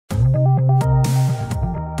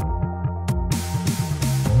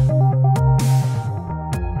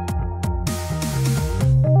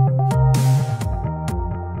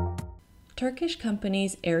Turkish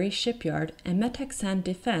companies ARES Shipyard and METEKSAN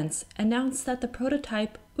Defense announced that the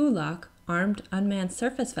prototype ULAQ Armed Unmanned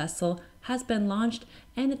Surface Vessel has been launched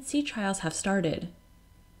and its sea trials have started.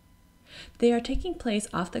 They are taking place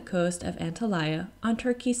off the coast of Antalya on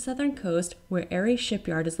Turkey's southern coast where ARES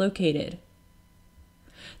Shipyard is located.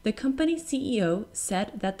 The company's CEO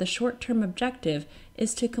said that the short-term objective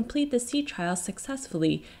is to complete the sea trials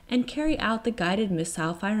successfully and carry out the guided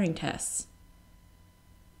missile firing tests.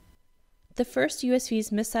 The first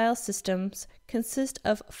USV's missile systems consist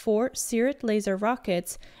of 4 Sirit laser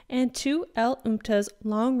rockets and 2 UMTAS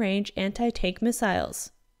long-range anti-tank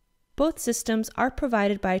missiles. Both systems are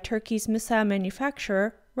provided by Turkey's missile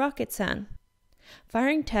manufacturer, Roketsan.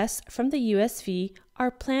 Firing tests from the USV are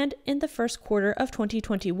planned in the first quarter of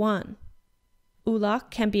 2021. ULAQ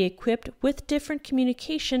can be equipped with different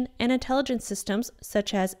communication and intelligence systems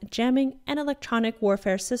such as jamming and electronic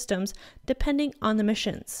warfare systems depending on the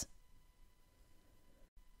missions.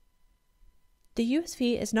 The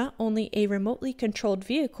USV is not only a remotely controlled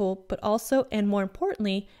vehicle, but also, and more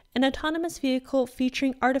importantly, an autonomous vehicle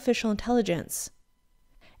featuring artificial intelligence.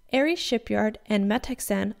 ARES Shipyard and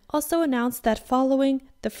METEKSAN also announced that following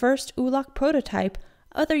the first ULAQ prototype,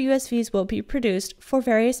 other USVs will be produced for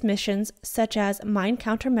various missions such as mine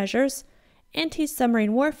countermeasures,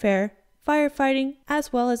 anti-submarine warfare, firefighting,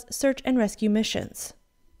 as well as search and rescue missions.